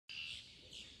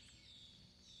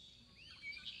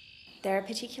There are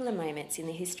particular moments in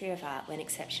the history of art when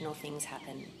exceptional things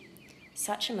happen.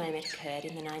 Such a moment occurred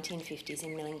in the 1950s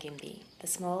in Milingimbi, the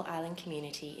small island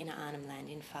community in Arnhem Land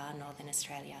in far northern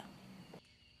Australia.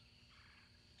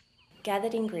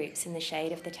 Gathered in groups in the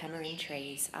shade of the tamarind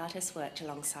trees, artists worked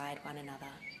alongside one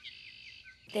another.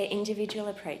 Their individual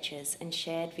approaches and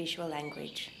shared visual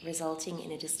language resulting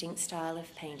in a distinct style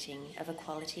of painting of a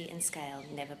quality and scale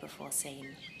never before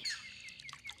seen.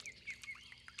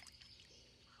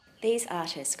 These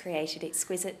artists created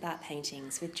exquisite art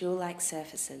paintings with jewel-like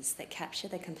surfaces that capture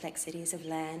the complexities of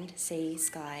land, sea,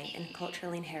 sky, and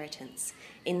cultural inheritance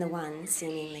in the one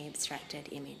seemingly abstracted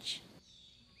image.